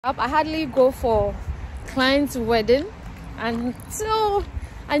I hardly go for client's wedding until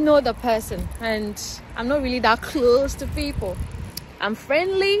I know the person, and I'm not really that close to people. I'm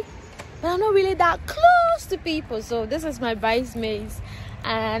friendly, but I'm not really that close to people. So this is my bridesmaids,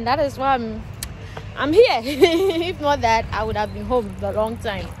 and that is why I'm here. If not that, I would have been home a long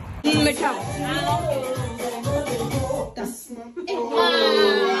time.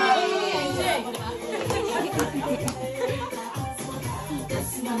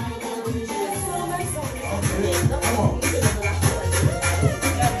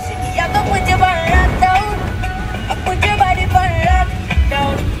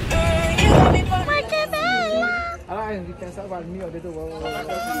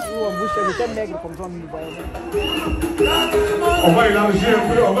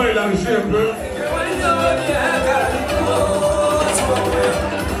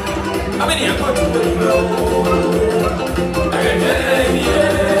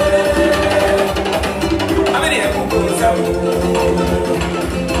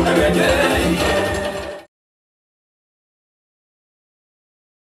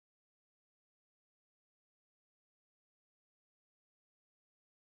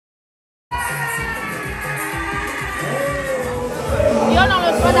 Io non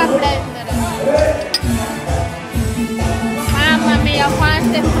lo so da prendere. Mamma mia,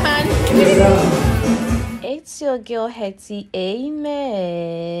 quante mani. It's your girl Hetty. Amen.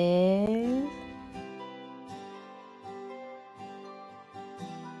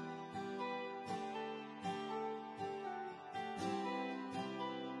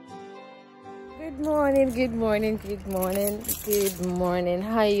 Good morning, good morning, good morning, good morning.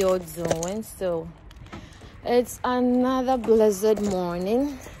 How you doing? So it's another blessed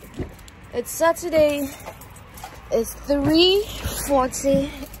morning. It's Saturday. It's 3:40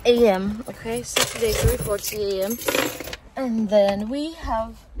 a.m. Okay, Saturday 3:40 a.m. and then we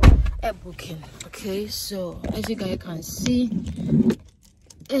have a booking. Okay, so as you guys can see,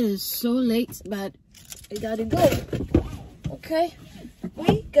 it is so late, but we gotta go. Okay,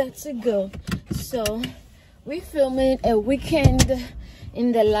 we got to go. So we're filming a weekend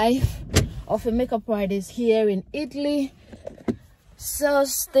in the life of a makeup artist here in Italy. So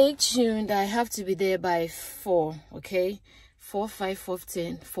stay tuned. I have to be there by 4. Okay, 4, 5,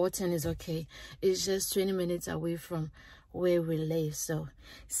 4:10. 4:10 is okay. It's just 20 minutes away from where we live. So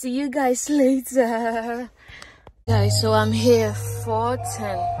see you guys later. Guys, so I'm here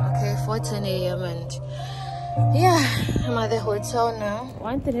 4:10. Okay, 4:10 a.m. and yeah, I'm at the hotel now.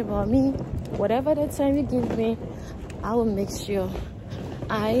 One thing about me, whatever the time you give me, I will make sure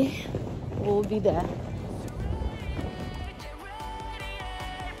I will be there.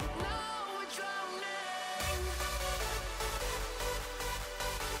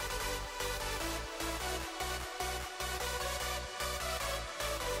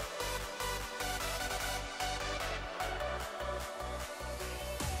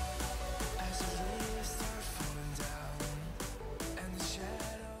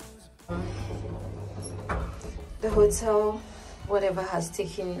 The hotel, whatever has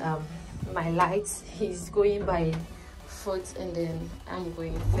taken my lights, he's going by foot, and then I'm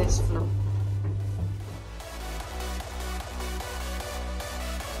going first floor.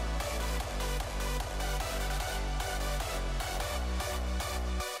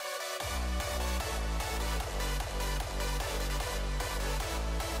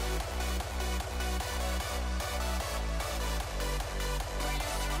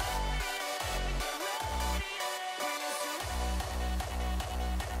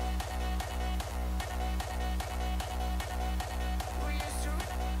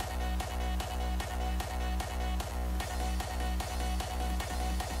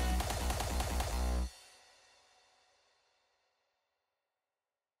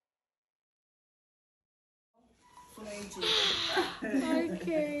 Ok,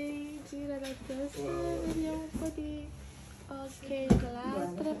 gira la testa, vediamo un po' di... Ok,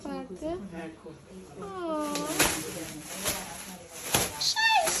 dall'altra parte. Oh.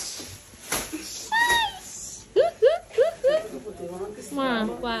 Ma,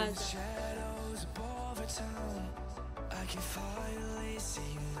 guarda.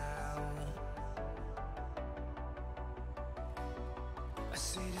 I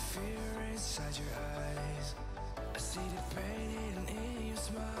see the fear inside your eyes. I see the pain in your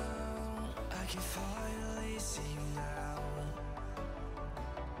smile. I can finally see you now.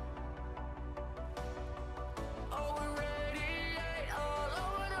 Oh, we radiate all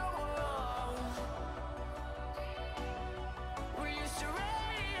over the world. We used to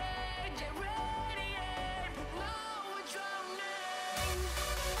radiate, but now we're drowning.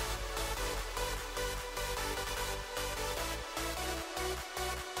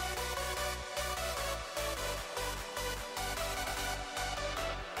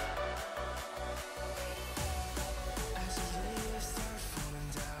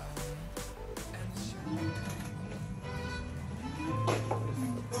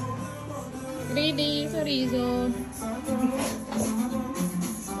 bisous.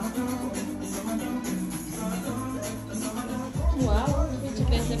 Wow, tu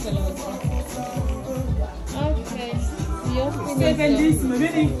pensa quell'altro? Ok, io ho finito. Sei bellissima,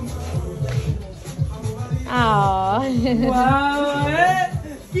 vedi? Oh. Wow,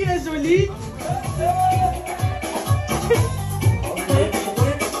 Chi è jolie?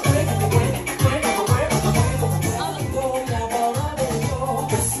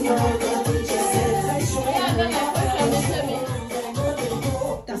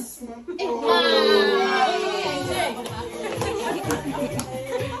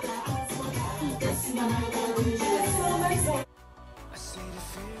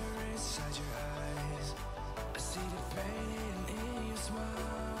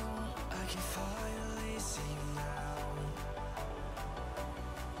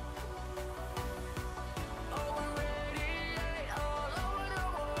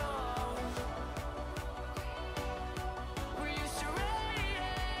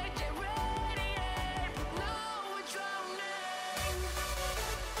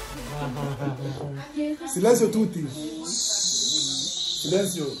 Silenzio tutti.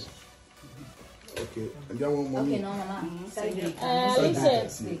 Silenzio. Ok, andiamo un momento. Ok, no, mamma.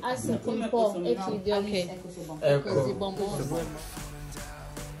 Alice, assetta un po' e chiudi, ok. Ecco. Così buon buon.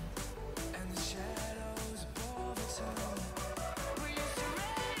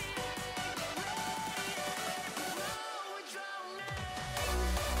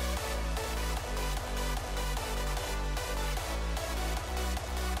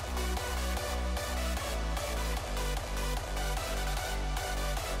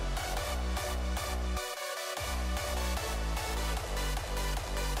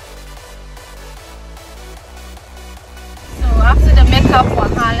 After the makeup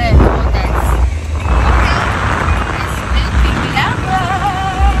wahala and all that, okay,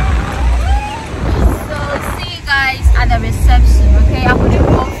 so see you guys at the reception. Okay, I couldn't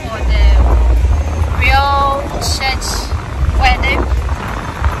go for the real church wedding.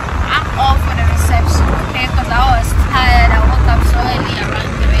 I'm all for the reception, okay, because I was tired. I woke up so early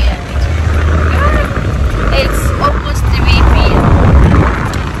around 3 and it's almost 3 p.m.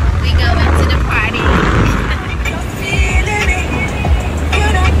 We going to the party.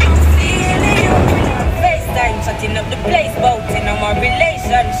 Setting up the place, boating on my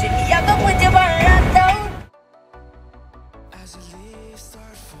relationship. Yeah, go put your body down. As the leaves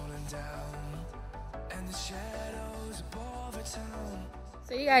start falling down, and the shadows above the town.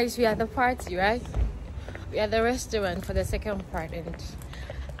 So you guys, we are at the party, right? We are at the restaurant for the second part, and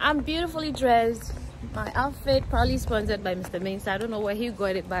I'm beautifully dressed. My outfit probably sponsored by Mr. Mains. I don't know where he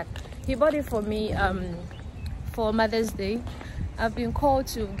got it, but he bought it for me for Mother's Day. I've been called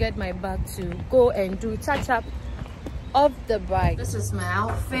to get my bag to go and do touch-up of the bride. This is my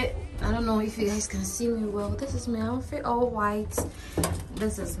outfit. I don't know if you guys can see me well. This is my outfit, all white.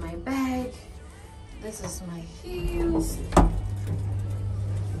 This is my bag. This is my heels.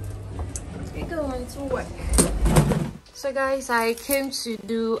 We're going to work. So guys, I came to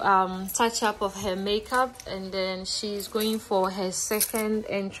do touch-up of her makeup, and then she's going for her second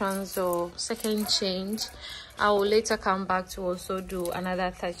entrance or second change. I will later come back to also do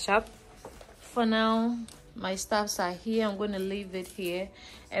another touch-up. For now, my stuffs are here. I'm going to leave it here.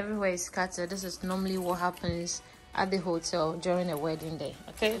 Everywhere is scattered. This is normally what happens at the hotel during a wedding day.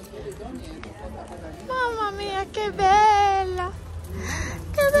 Okay? Mamma mia, che bella!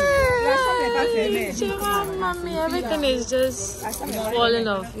 Che bella! Mamma mia, everything is just falling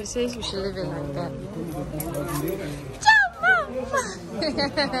off. He says we should leave it like that. Ciao, mamma!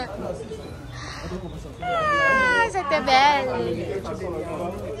 Ah, siete belli.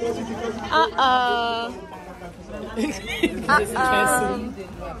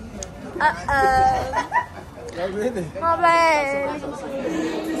 Vabbè.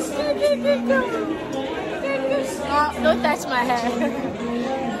 No, don't touch my hair.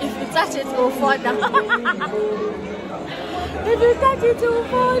 If you touch it, it will fall down. If you touch it, it will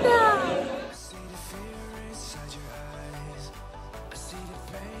fall down.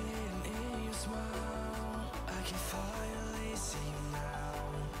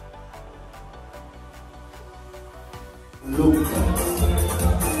 Look.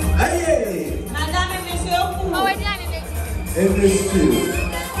 Hey! Madame et monsieur, Oh, we're done in it. MSQ.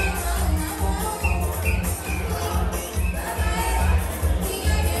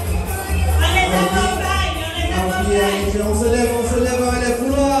 On se lève avec les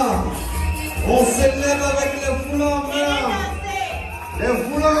foulards. On se lève avec les foulards, merde. Les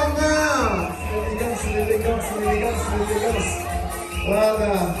foulards, merde. L'élégance.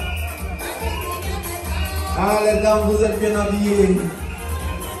 Voilà. Ah, les dames, vous êtes bien habillées.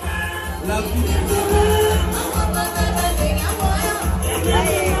 La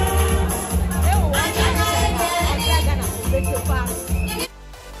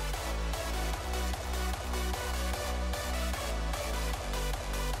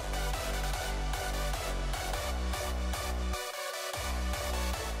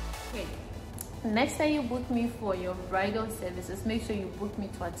next time you book me for your bridal services, make sure you book me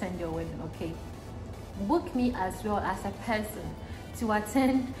to attend your wedding, okay? Book me as well as a person to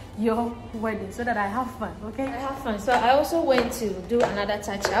attend your wedding so that I have fun, okay? I have fun. So I also went to do another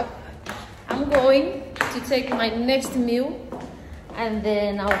touch-up. I'm going to take my next meal and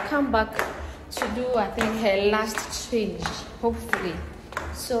then I'll come back to do, I think, her last change, hopefully.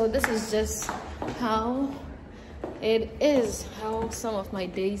 So this is just how it is, how some of my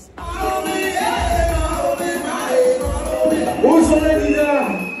days are. Où sont les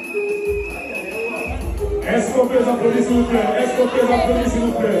leaders? Est-ce qu'on peut les applaudir s'il vous plaît? Est-ce qu'on peut les applaudir s'il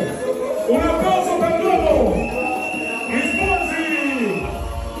vous plaît? Un applauso per loro! Gli sposi!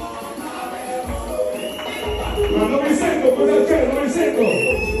 Ma non mi sento, cosa c'è? Non mi sento!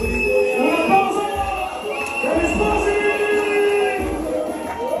 Un applauso per gli sposi!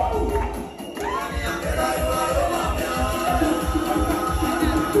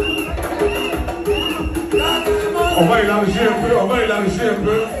 On va élargir un peu, on va élargir un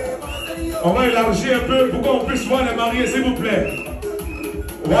peu. On va élargir un peu pour qu'on puisse voir les mariés, s'il vous plaît.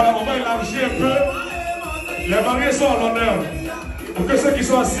 Voilà, on va élargir un peu. Les mariés sont à l'honneur. Pour que ceux qui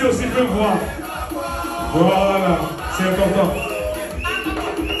sont assis aussi peuvent voir. Voilà, c'est important.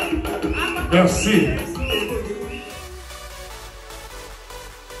 Merci.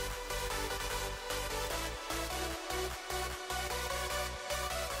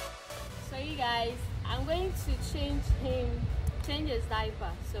 So you guys, I'm going to change his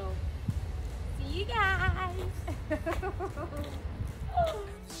diaper. So see you guys.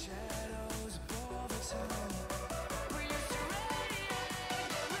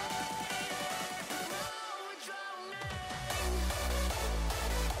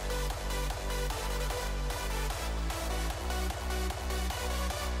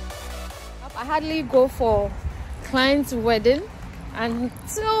 I hardly go for client's wedding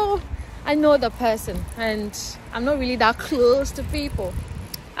until I know the person, and I'm not really that close to people.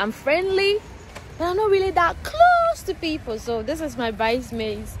 I'm friendly, but I'm not really that close to people. So this is my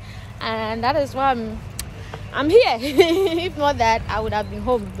bridesmaids, and that is why I'm here. If not that, I would have been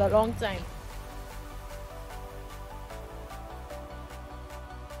home for a long time.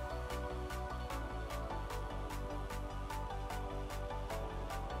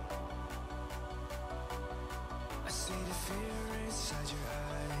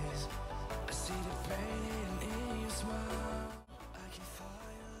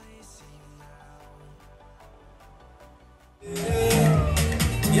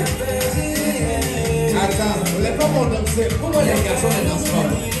 Attends, les femmes ont dansé. Pourquoi les garçons ne dansent pas?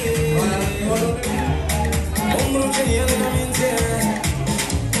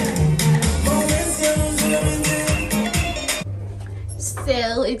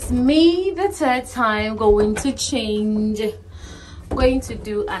 Still, it's me the third time going to change, going to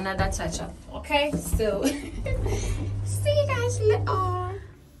do another touch-up. Okay, so see you guys later.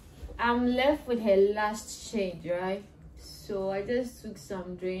 I'm left with her last change, right? So I just took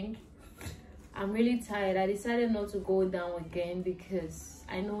some drink. I'm really tired. I decided not to go down again because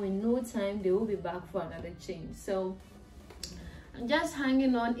I know in no time they will be back for another change. So I'm just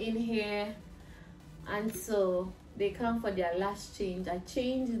hanging on in here until they come for their last change. I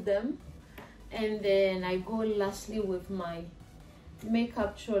change them and then I go lastly with my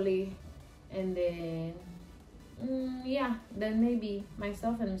makeup trolley, and then yeah, then maybe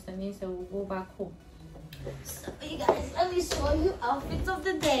myself and Mr. Nisa will go back home. So you guys, let me show you outfits of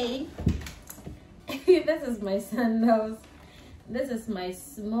the day. This is my sandals, this is my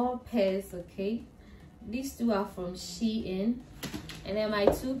small pairs, okay? These two are from SHEIN, and then my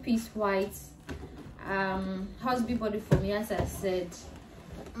two-piece whites husband body for me. As I said,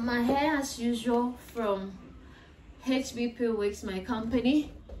 my hair as usual from HBP Wigs, my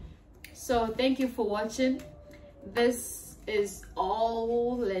company. So thank you for watching. This is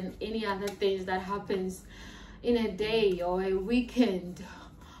all and any other things that happens in a day or a weekend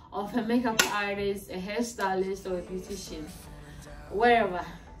of a makeup artist, a hairstylist, or a beautician, wherever.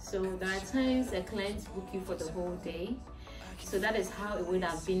 So there are times a client book you for the whole day. So that is how it would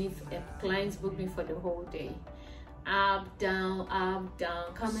have been if a client booked me for the whole day. Up, down,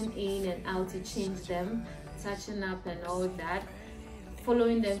 coming in and out to change them, touching up and all that,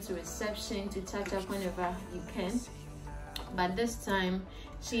 following them to reception to touch up whenever you can. But this time,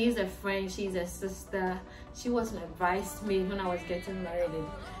 she is a friend, she's a sister, she was my bridesmaid when I was getting married, and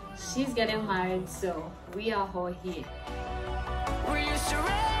she's getting married, so we are all here.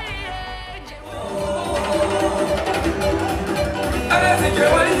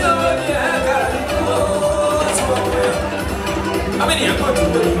 How many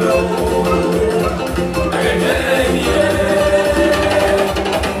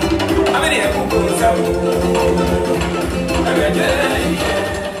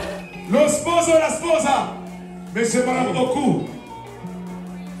connaissez madame beaucoup.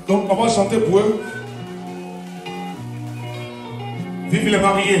 Donc on va chanter pour eux. Vive les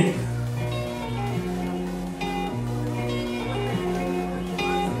mariés.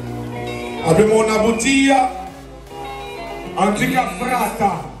 Abbiamo una bottiglia antica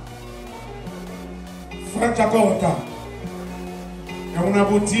frata corta. È una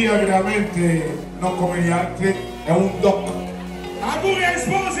bottiglia veramente non come gli altri, è un doc. Auguri ai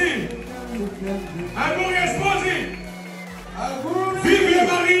sposi! Auguri ai sposi! Vive les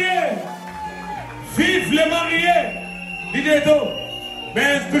mariés! Vive les mariés! Dites donc,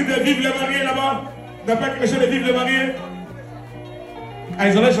 mais un truc de vive les mariés là-bas. T'as pas quelque chose de vive les mariés? Ah,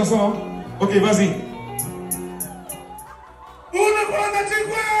 ils ont la chanson, hein? Ok, vas-y. Una,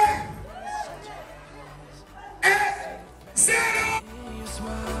 45!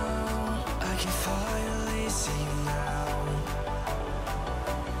 I can finally see you now.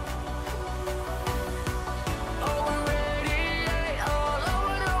 Oh, we radiate all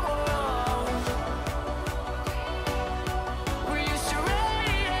over the world. We used to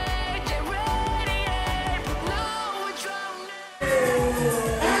radiate, get radiate, but now we're drowning.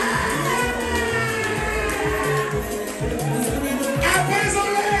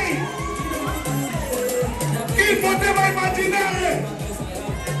 Chi poteva immaginare?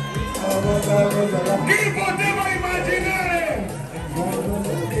 Chi poteva immaginare?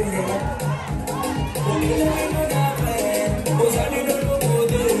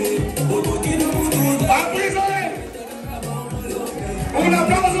 Aprisole! Un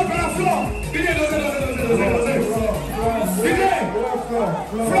applauso per la Flo!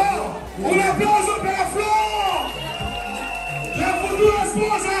 Flo! Un applauso per la Flo! La futura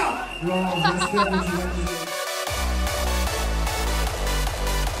sposa!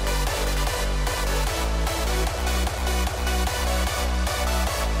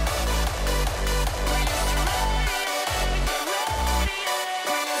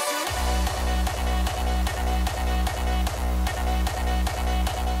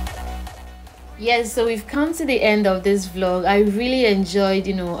 Yes, so we've come to the end of this vlog. I really enjoyed,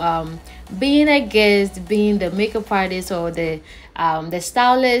 being a guest, being the makeup artist or the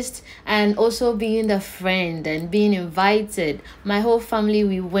stylist, and also being the friend and being invited. My whole family,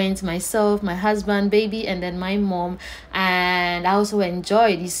 we went, myself, my husband, baby, and then my mom. And I also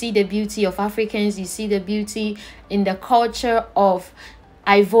enjoyed. You see the beauty of Africans, you see the beauty in the culture of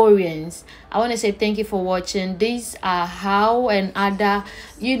Ivorians. I want to say thank you for watching. These are how and other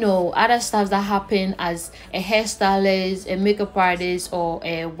other stuff that happen as a hairstylist, a makeup artist, or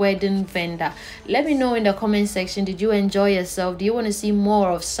a wedding vendor. Let me know in the comment section, did you enjoy yourself? Do you want to see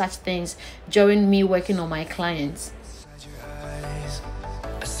more of such things during me working on my clients?